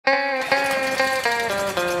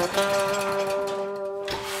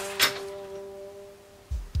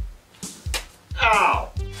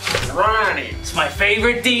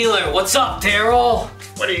favorite dealer. What's up, Taryl?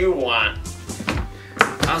 What do you want?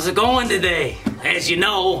 How's it going today? As you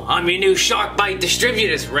know, I'm your new Shark Bite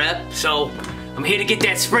Distributors rep, so I'm here to get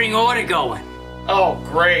that spring order going. Oh,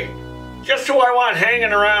 great. Just who I want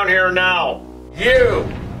hanging around here now. You.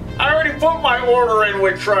 I already put my order in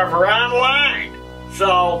with Trevor online.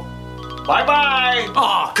 So, bye-bye.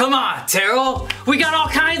 Oh, come on, Taryl. We got all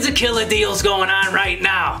kinds of killer deals going on right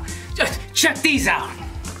now. Just check these out.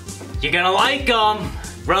 You're gonna like them.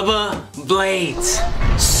 Rubber blades.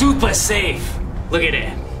 Super safe. Look at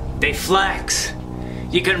it. They flex.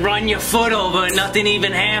 You can run your foot over and nothing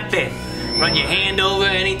even happen. Run your hand over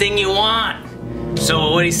anything you want. So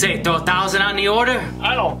what do you say, throw 1,000 on the order?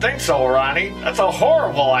 I don't think so, Ronnie. That's a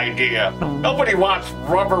horrible idea. Nobody wants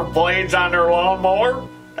rubber blades on their lawnmower.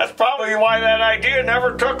 That's probably why that idea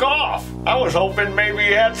never took off. I was hoping maybe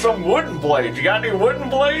you had some wooden blades. You got any wooden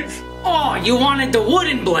blades? Oh, you wanted the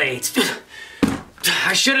wooden blades.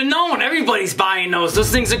 I should have known. Everybody's buying those. Those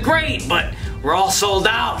things are great, but we're all sold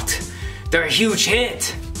out. They're a huge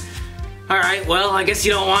hit. All right, well, I guess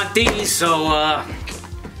you don't want these, so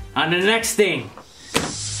on to the next thing.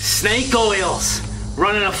 Snake oils.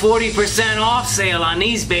 Running a 40% off sale on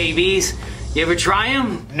these babies. You ever try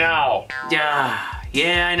them? No.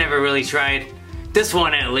 Yeah, I never really tried this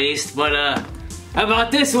one at least, but how about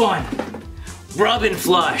this one? Rub and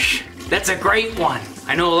Flush. That's a great one.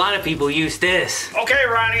 I know a lot of people use this. Okay,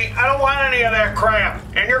 Ronnie, I don't want any of that crap.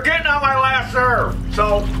 And you're getting on my last nerve.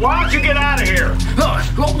 So why don't you get out of here?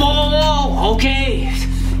 Whoa, okay.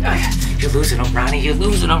 You're losing them, Ronnie. You're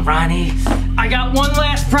losing them, Ronnie. I got one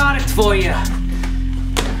last product for you.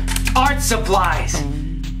 Art supplies.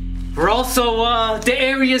 We're also the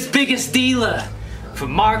area's biggest dealer for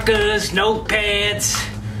markers, notepads,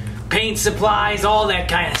 paint supplies, all that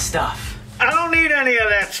kind of stuff. I don't need any of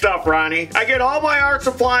that stuff, Ronnie. I get all my art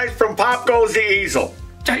supplies from Pop Goes the Easel.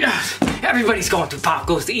 Everybody's going through Pop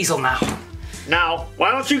Goes the Easel now. Now,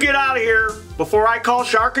 why don't you get out of here before I call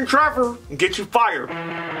Shark and Trevor and get you fired?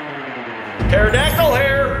 Pterodactyl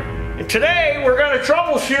here, and today we're going to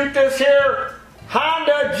troubleshoot this here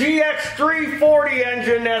Honda GX340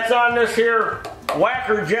 engine that's on this here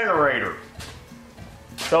whacker generator.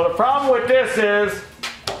 So the problem with this is,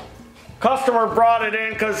 customer brought it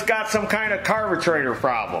in because it's got some kind of carburetor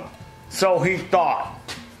problem. So he thought.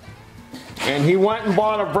 And he went and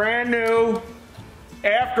bought a brand new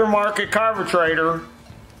aftermarket carburetor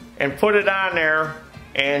and put it on there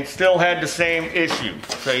and still had the same issue.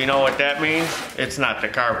 So you know what that means? It's not the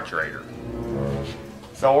carburetor.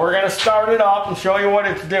 So we're going to start it up and show you what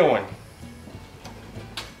it's doing.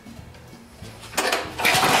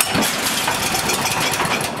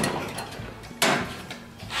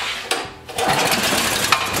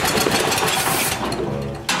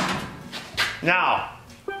 Now,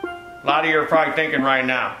 a lot of you are probably thinking right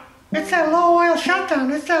now, it's that low oil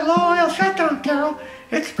shutdown, it's that low oil shutdown, Taryl.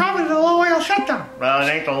 It's probably the low oil shutdown. Well,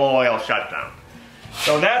 it ain't the low oil shutdown.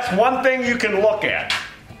 So that's one thing you can look at,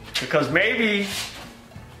 because maybe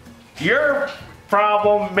your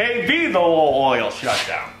problem may be the low oil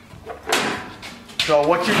shutdown. So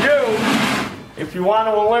what you do, if you want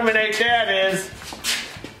to eliminate that, is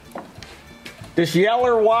this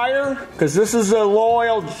yellow wire, because this is a low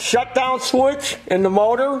oil shutdown switch in the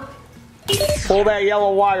motor, pull that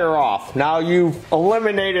yellow wire off. Now you've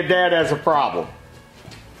eliminated that as a problem.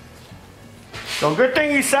 So good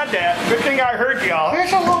thing you said that. Good thing I heard y'all.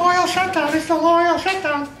 It's a low oil shutdown. It's a low oil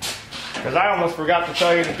shutdown. Because I almost forgot to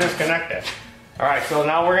tell you to disconnect it. Alright, so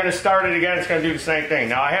now we're going to start it again. It's going to do the same thing.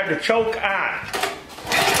 Now I have the choke on.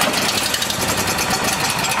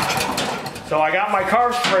 So I got my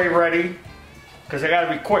carb spray ready, because I got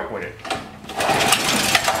to be quick with it.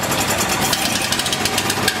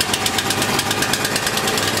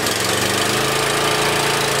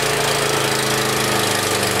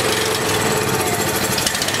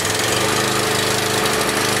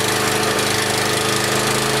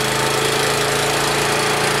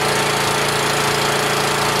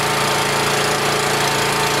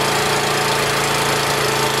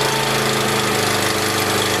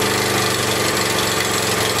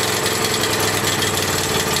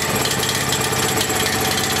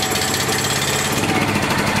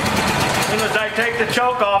 Take the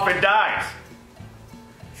choke off, it dies.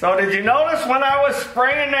 So did you notice when I was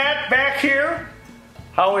spraying that back here,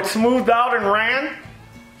 how it smoothed out and ran?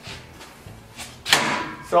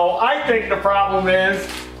 So I think the problem is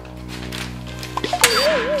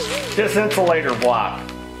this insulator block.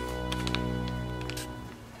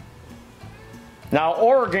 Now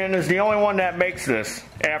Oregon is the only one that makes this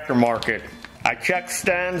aftermarket. I checked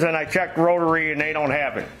Stens and I checked Rotary and they don't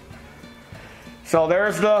have it. So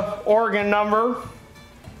there's the Oregon number.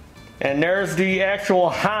 And there's the actual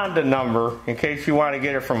Honda number in case you want to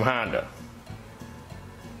get it from Honda.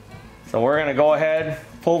 So we're going to go ahead,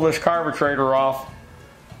 pull this carburetor off,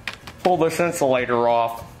 pull this insulator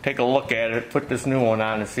off, take a look at it, put this new one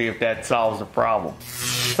on and see if that solves the problem.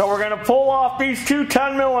 So we're going to pull off these two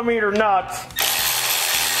 10mm nuts.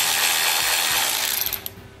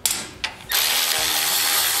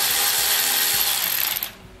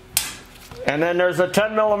 And then there's a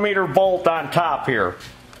 10mm bolt on top here.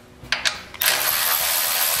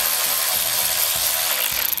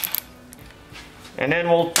 And then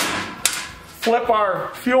we'll flip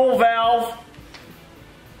our fuel valve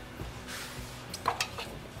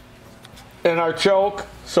and our choke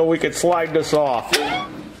so we can slide this off.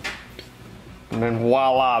 And then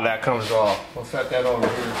voila, that comes off. We'll set that over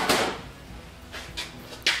here.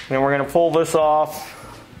 Then we're going to pull this off.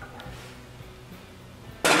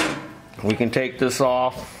 We can take this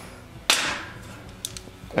off.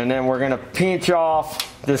 And then we're going to pinch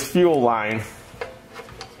off this fuel line.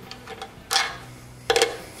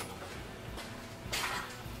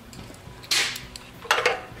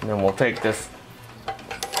 And then we'll take this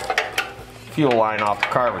fuel line off the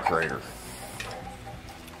carburetor.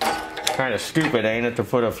 Kind of stupid, ain't it, to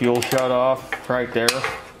put a fuel shut off right there?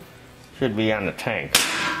 Should be on the tank.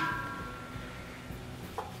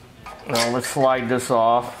 Now let's slide this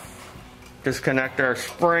off. Disconnect our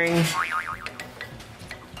spring.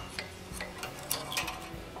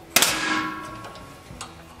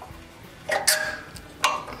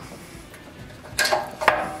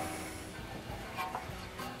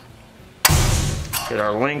 Get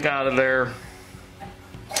our link out of there.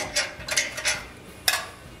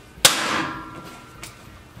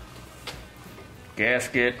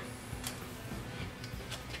 Gasket.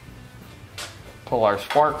 Pull our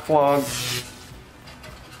spark plug.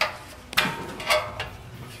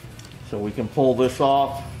 So we can pull this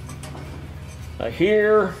off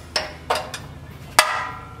here.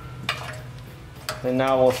 And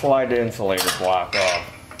now we'll slide the insulator block off.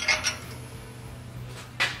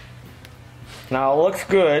 Now it looks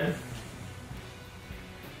good.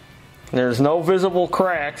 There's no visible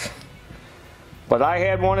cracks. But I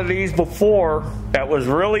had one of these before that was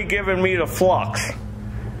really giving me the flux.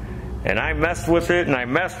 And I messed with it and I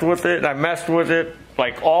messed with it and I messed with it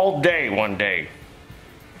like all day one day.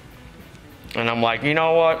 And I'm like, you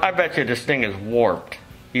know what? I bet you this thing is warped.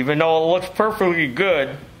 Even though it looks perfectly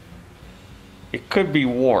good, it could be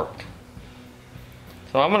warped.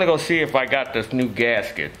 So I'm going to go see if I got this new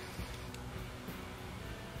gasket.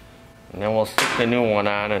 And then we'll stick the new one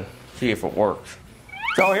on and see if it works.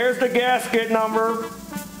 So here's the gasket number.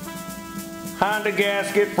 Honda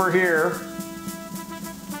gasket for here.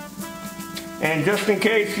 And just in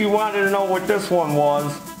case you wanted to know what this one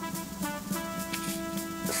was,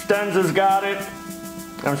 Sten's has got it.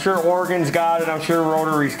 I'm sure Oregon's got it. I'm sure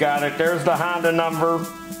Rotary's got it. There's the Honda number.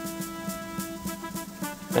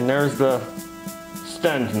 And there's the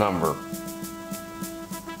Sten's number.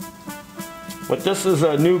 But this is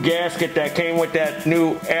a new gasket that came with that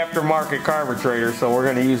new aftermarket carburetor, so we're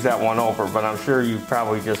going to use that one over, but I'm sure you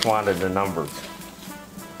probably just wanted the numbers.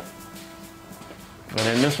 And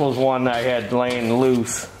then this was one I had laying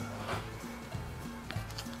loose.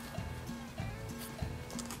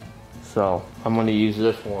 So I'm going to use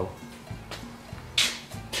this one.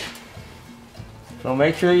 So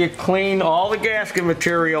make sure you clean all the gasket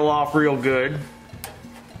material off real good.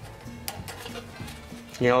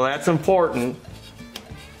 You know, that's important.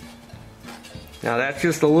 Now that's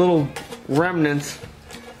just a little remnants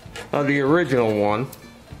of the original one.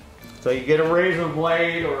 So you get a razor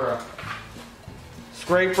blade or a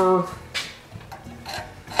scraper.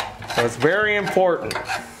 So it's very important.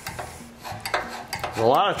 A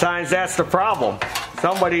lot of times that's the problem.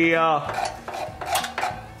 Somebody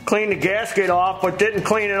cleaned the gasket off but didn't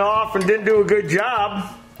clean it off and didn't do a good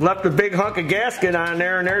job. Left a big hunk of gasket on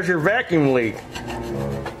there and there's your vacuum leak.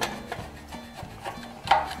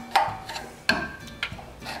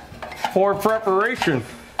 Poor preparation.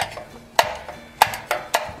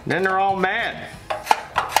 Then they're all mad.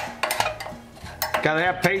 Gotta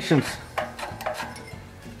have patience.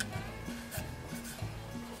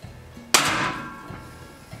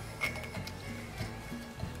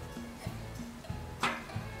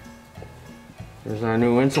 There's our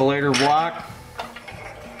new insulator block.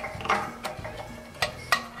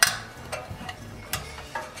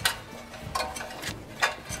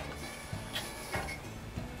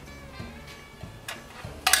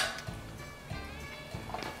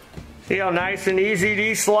 See how nice and easy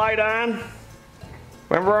these slide on?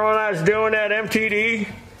 Remember when I was doing that MTD?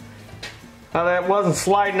 How that wasn't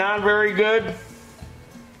sliding on very good?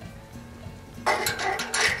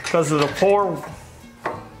 because of the poor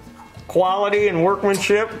quality and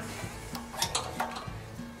workmanship.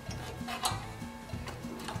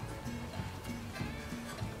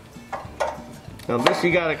 Now this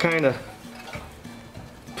you gotta kind of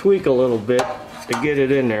tweak a little bit to get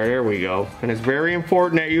it in there. There we go. And it's very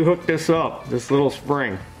important that you hook this up, this little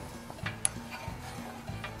spring.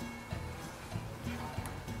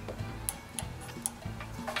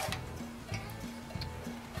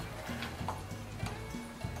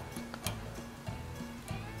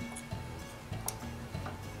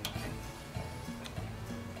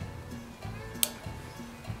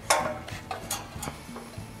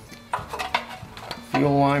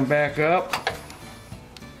 Fuel line back up.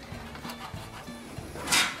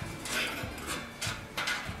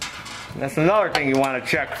 That's another thing you want to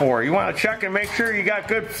check for. You want to check and make sure you got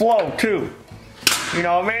good flow too. You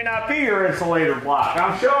know, it may not be your insulator block.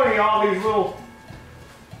 I'm showing you all these little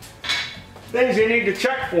things you need to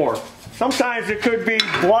check for. Sometimes it could be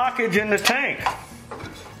blockage in the tank.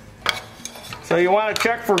 So you want to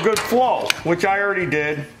check for good flow, which I already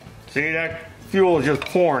did. See, that fuel is just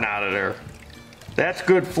pouring out of there. That's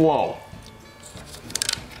good flow.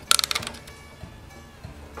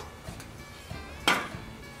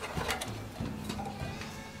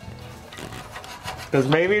 Because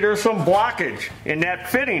maybe there's some blockage in that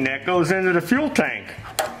fitting that goes into the fuel tank.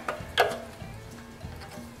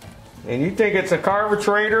 And you think it's a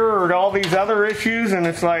carburetor or all these other issues, and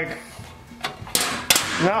it's like,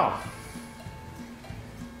 no.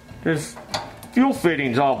 There's fuel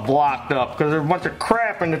fittings all blocked up because there's a bunch of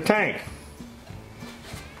crap in the tank.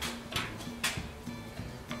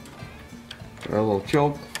 Got a little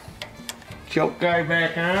choke guy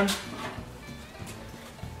back on.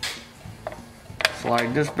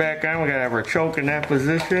 Slide this back on. We gotta have our choke in that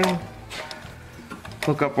position.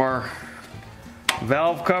 Hook up our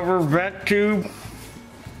valve cover vent tube.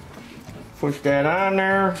 Push that on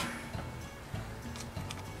there.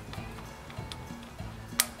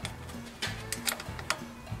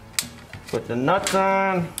 Put the nuts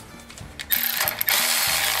on.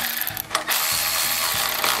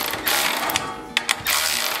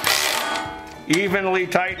 Evenly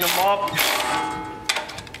tighten them up.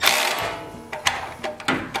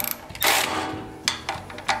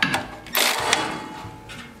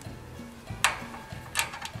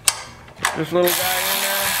 This little guy in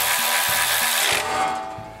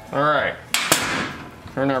there. Alright.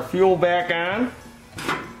 Turn our fuel back on.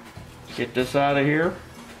 Get this out of here.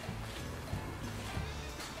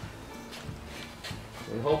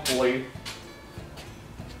 And hopefully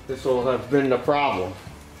this will have been the problem.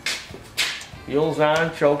 Fuel's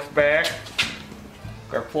on, choke's back.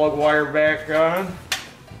 Our plug wire back on.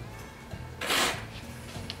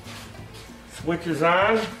 Switch is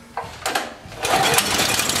on.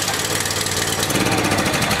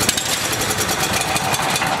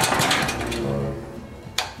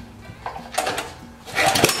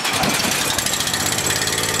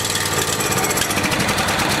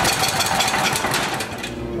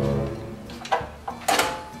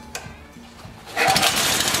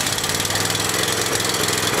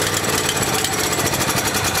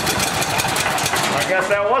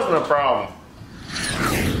 That wasn't a problem.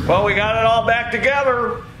 Well, we got it all back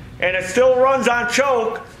together and it still runs on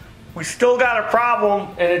choke. We still got a problem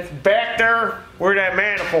and it's back there where that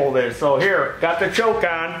manifold is. So here, got the choke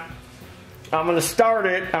on. I'm going to start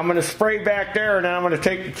it. I'm going to spray back there and then I'm going to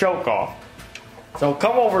take the choke off. So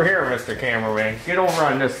come over here, Mr. Cameraman. Get over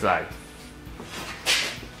on this side.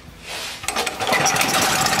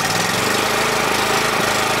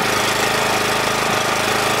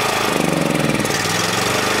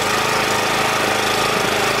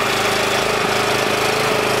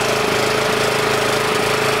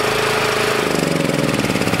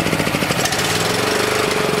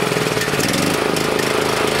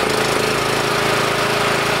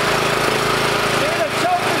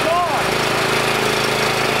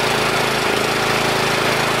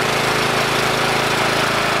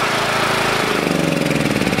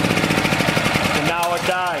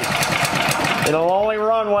 It'll only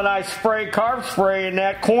run when I spray carb spray in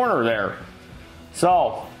that corner there.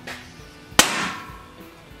 So,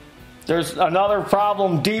 there's another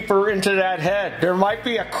problem deeper into that head. There might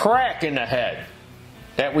be a crack in the head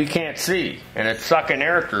that we can't see, and it's sucking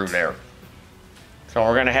air through there. So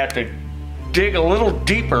we're going to have to dig a little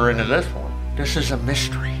deeper into this one. This is a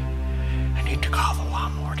mystery. I need to call the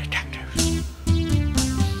lawnmower detectives.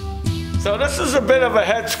 So this is a bit of a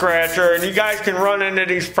head scratcher, and you guys can run into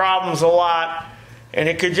these problems a lot. And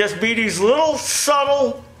it could just be these little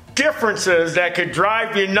subtle differences that could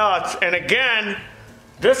drive you nuts. And again,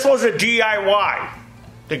 this was a DIY.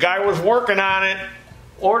 The guy was working on it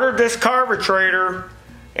ordered this carburetor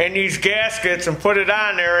and these gaskets and put it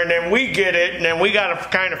on there, and then we get it, and then we got to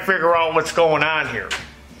kind of figure out what's going on here.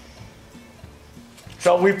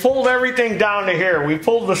 So we pulled everything down to here. We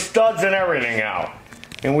pulled the studs and everything out.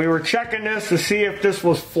 And we were checking this to see if this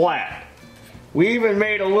was flat. We even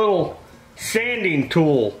made a little sanding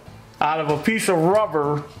tool out of a piece of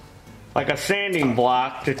rubber, like a sanding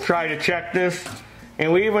block, to try to check this.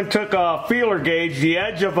 And we even took a feeler gauge, the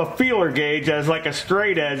edge of a feeler gauge as like a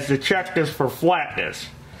straight edge, to check this for flatness.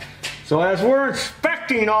 So as we're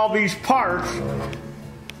inspecting all these parts,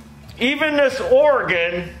 even this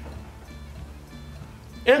Oregon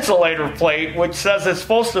insulator plate, which says it's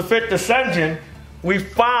supposed to fit this engine, we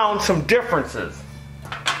found some differences.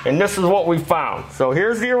 And this is what we found. So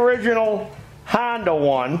here's the original Honda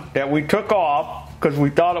one that we took off because we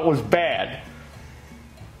thought it was bad.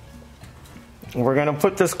 We're going to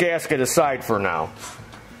put this gasket aside for now.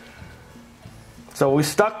 So we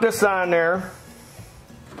stuck this on there.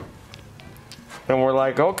 And we're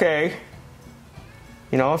like, okay,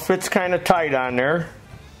 you know, it fits kind of tight on there.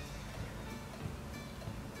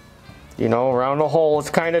 You know, around the hole it's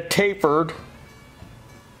kind of tapered.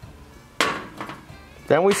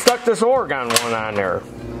 Then we stuck this Oregon one on there,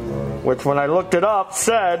 which when I looked it up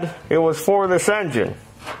said it was for this engine.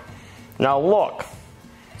 Now look.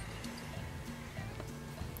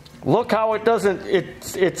 Look how it doesn't,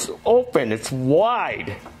 it's open, it's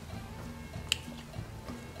wide.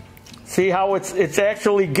 See how it's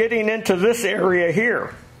actually getting into this area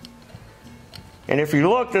here. And if you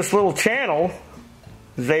look, this little channel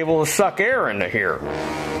is able to suck air into here.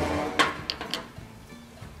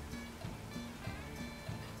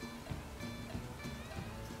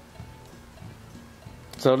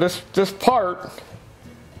 So this part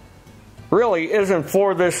really isn't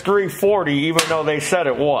for this 340, even though they said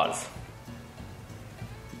it was.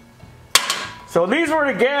 So these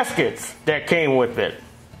were the gaskets that came with it,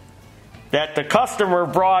 that the customer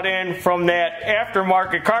brought in from that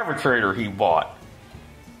aftermarket carburetor he bought.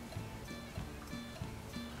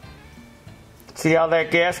 See how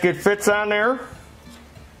that gasket fits on there?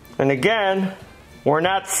 And again, we're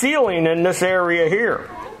not sealing in this area here.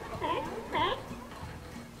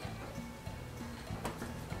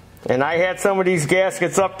 And I had some of these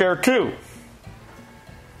gaskets up there too.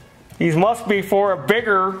 These must be for a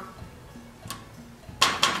bigger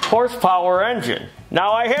horsepower engine.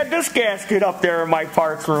 Now I had this gasket up there in my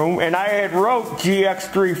parts room, and I had wrote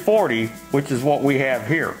GX340, which is what we have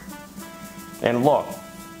here. And look.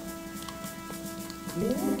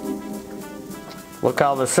 Look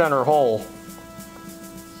how the center hole.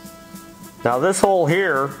 Now this hole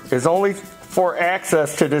here is only for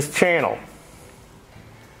access to this channel.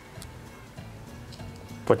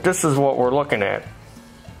 But this is what we're looking at.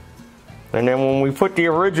 And then when we put the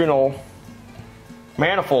original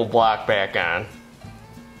manifold block back on,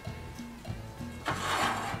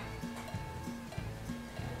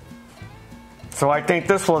 so I think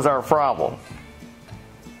this was our problem.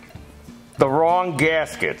 The wrong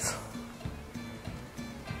gaskets.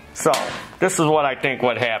 So, this is what I think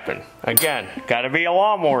what happened. Again, gotta be a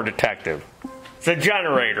lawnmower detective. It's a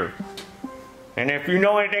generator. And if you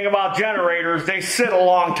know anything about generators, they sit a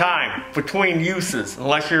long time between uses,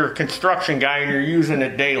 unless you're a construction guy and you're using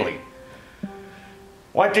it daily.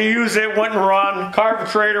 Went to use it, wouldn't run,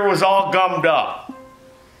 carburetor was all gummed up.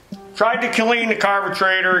 Tried to clean the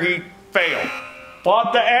carburetor, he failed.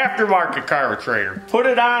 Bought the aftermarket carburetor, put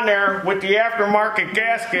it on there with the aftermarket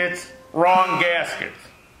gaskets, wrong gaskets.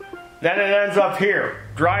 Then it ends up here,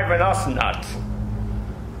 driving us nuts.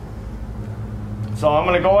 So I'm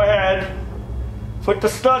going to go ahead, put the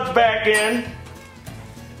studs back in,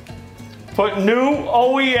 put new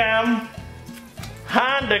OEM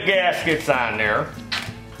Honda gaskets on there,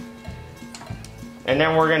 and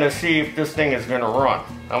then we're going to see if this thing is going to run.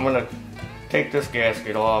 I'm going to take this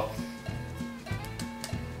gasket off,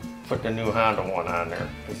 put the new Honda one on there,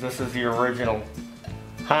 because this is the original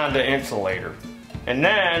Honda insulator. And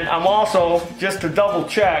then I'm also, just to double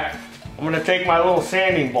check, I'm going to take my little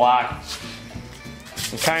sanding block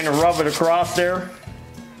and kind of rub it across there,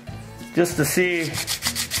 just to see,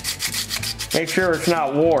 make sure it's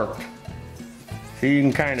not warped. So you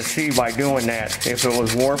can kind of see by doing that if it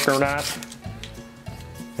was warped or not.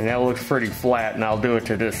 And that looks pretty flat, and I'll do it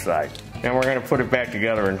to this side. Then we're going to put it back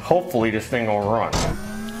together, and hopefully this thing will run.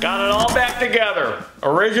 Got it all back together.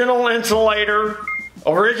 Original insulator,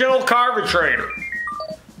 original carburetor.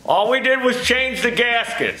 All we did was change the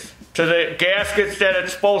gaskets to the gaskets that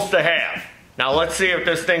it's supposed to have. Now let's see if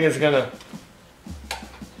this thing is going to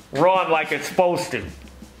run like it's supposed to.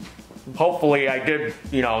 Hopefully I did,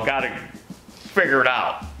 got it figured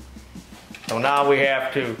out. So now we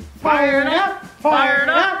have to Fire it up, fire it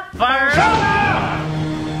up, fire it up.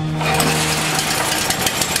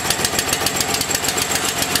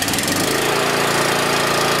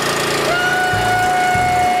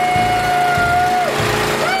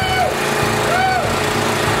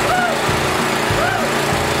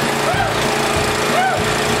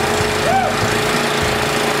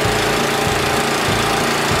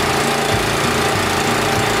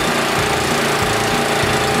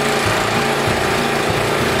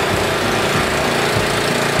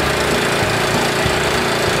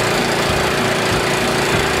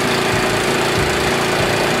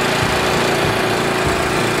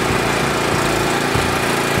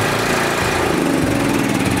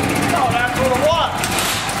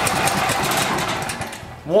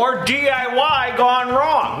 More DIY gone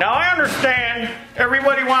wrong. Now I understand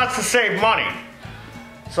everybody wants to save money.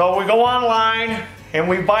 So we go online and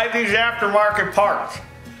we buy these aftermarket parts.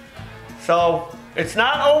 So it's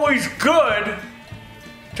not always good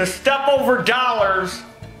to step over dollars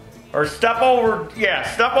or step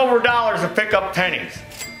over dollars to pick up pennies.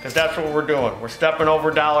 Because that's what we're doing. We're stepping over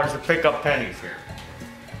dollars to pick up pennies here.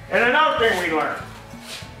 And another thing we learned.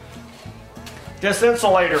 This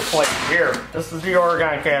insulator plate here, this is the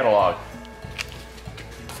Oregon catalog.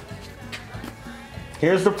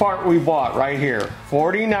 Here's the part we bought right here.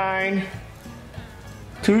 49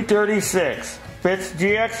 236. Fits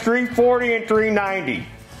GX340 and 390.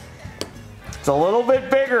 It's a little bit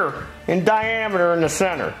bigger in diameter in the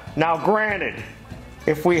center. Now granted,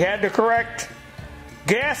 if we had the correct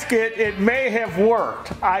gasket, it may have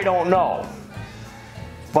worked. I don't know.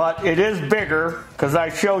 But it is bigger because I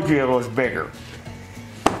showed you it was bigger.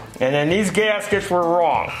 And then these gaskets were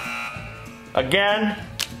wrong. Again,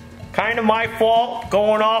 kind of my fault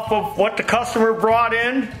going off of what the customer brought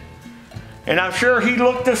in. And I'm sure he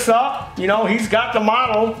looked this up. You know, he's got the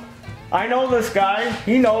model. I know this guy.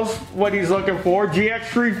 He knows what he's looking for,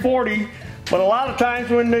 GX340. But a lot of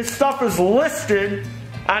times when this stuff is listed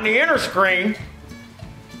on the inner screen,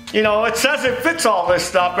 you know, it says it fits all this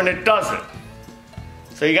stuff and it doesn't.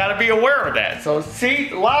 So you got to be aware of that. So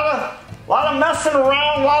see, a lot of messing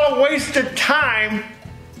around, a lot of wasted time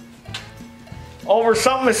over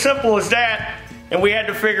something as simple as that, and we had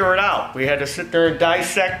to figure it out. We had to sit there and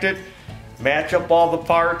dissect it, match up all the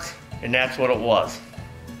parts, and that's what it was.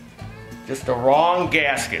 Just the wrong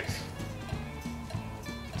gaskets.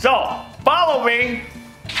 So, follow me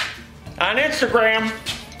on Instagram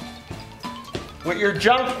with your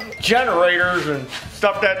junk generators and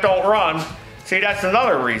stuff that don't run. See, that's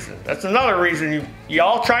another reason. That's another reason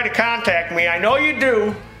y'all try to contact me. I know you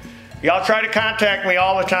do. Y'all try to contact me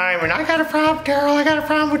all the time, and I got a problem, Taryl. I got a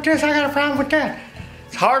problem with this. I got a problem with that.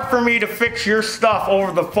 It's hard for me to fix your stuff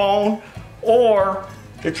over the phone or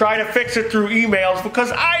to try to fix it through emails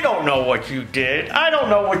because I don't know what you did. I don't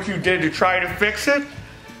know what you did to try to fix it.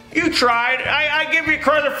 You tried. I give you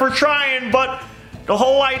credit for trying, but the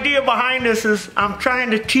whole idea behind this is I'm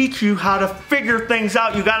trying to teach you how to figure things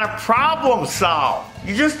out. You got to problem solve.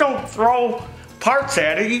 You just don't throw parts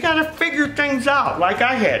at it. You got to figure things out like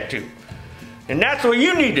I had to. And that's what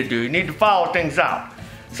you need to do. You need to follow things out.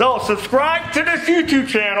 So subscribe to this YouTube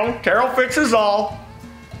channel, Taryl Fixes All.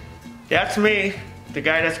 That's me, the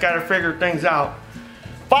guy that's got to figure things out.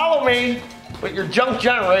 Follow me with your junk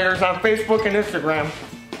generators on Facebook and Instagram.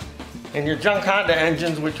 And your junk Honda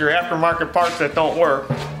engines with your aftermarket parts that don't work.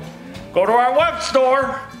 Go to our web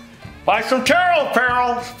store, buy some Taryl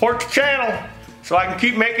apparel, support the channel so I can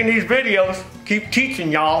keep making these videos, keep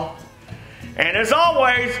teaching y'all. And as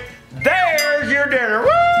always, there's your dinner. Woo!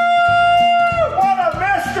 What a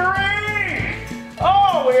mystery!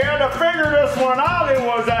 Oh, we had to figure this one out. It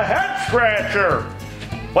was a head scratcher.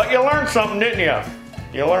 But you learned something, didn't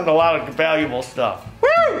you? You learned a lot of valuable stuff.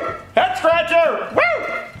 Woo! Head scratcher!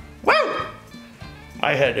 Woo! Woo!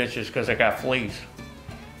 My head itches because I got fleas.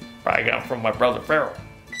 Probably got them from my brother Apparel.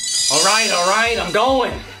 All right, I'm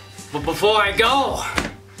going. But before I go,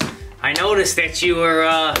 I noticed that you were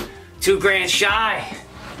 $2 shy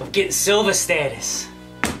of getting silver status.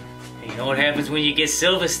 And you know what happens when you get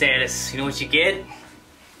silver status? You know what you get?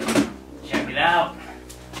 Check it out.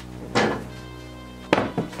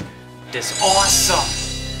 This awesome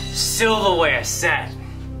silverware set.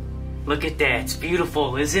 Look at that, it's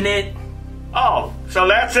beautiful, isn't it? Oh, so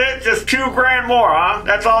that's it? Just $2 more, huh?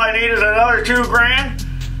 That's all I need is another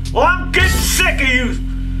 $2? Well, I'm getting sick of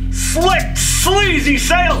you slick, sleazy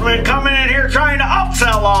salesmen coming in here trying to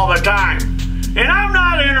upsell all the time. And I'm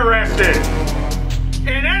not interested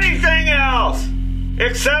in anything else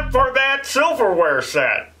except for that silverware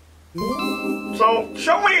set. So,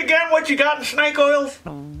 show me again what you got in snake oils.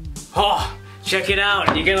 Oh, Check it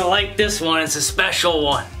out. You're gonna like this one. It's a special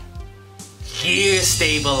one. Gear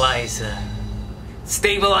stabilizer.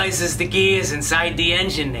 Stabilizes the gears inside the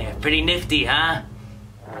engine there. Pretty nifty, huh?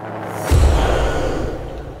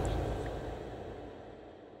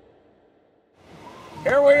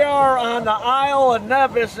 Here we are on the Isle of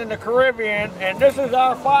Nevis in the Caribbean, and this is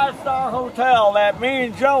our 5-star hotel that me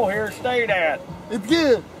and Joe here stayed at. It's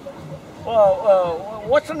good. Well,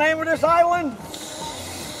 what's the name of this island?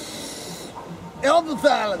 Elvis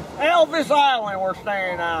Island. Elvis Island we're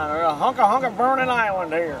staying on. A hunk of burning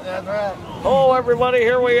island here. That's right. Hello everybody,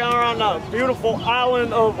 here we are on the beautiful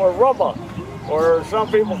island of Aruba, or some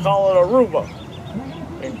people call it Aruba.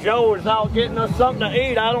 And Joe is out getting us something to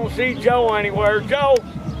eat. I don't see Joe anywhere. Joe,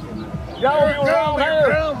 you around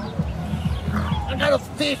here? I got a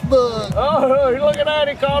fish bug. Oh, look at that,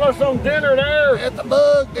 he caught us some dinner there. That's a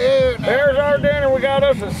bug there. There's our dinner, we got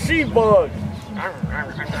us a sea bug.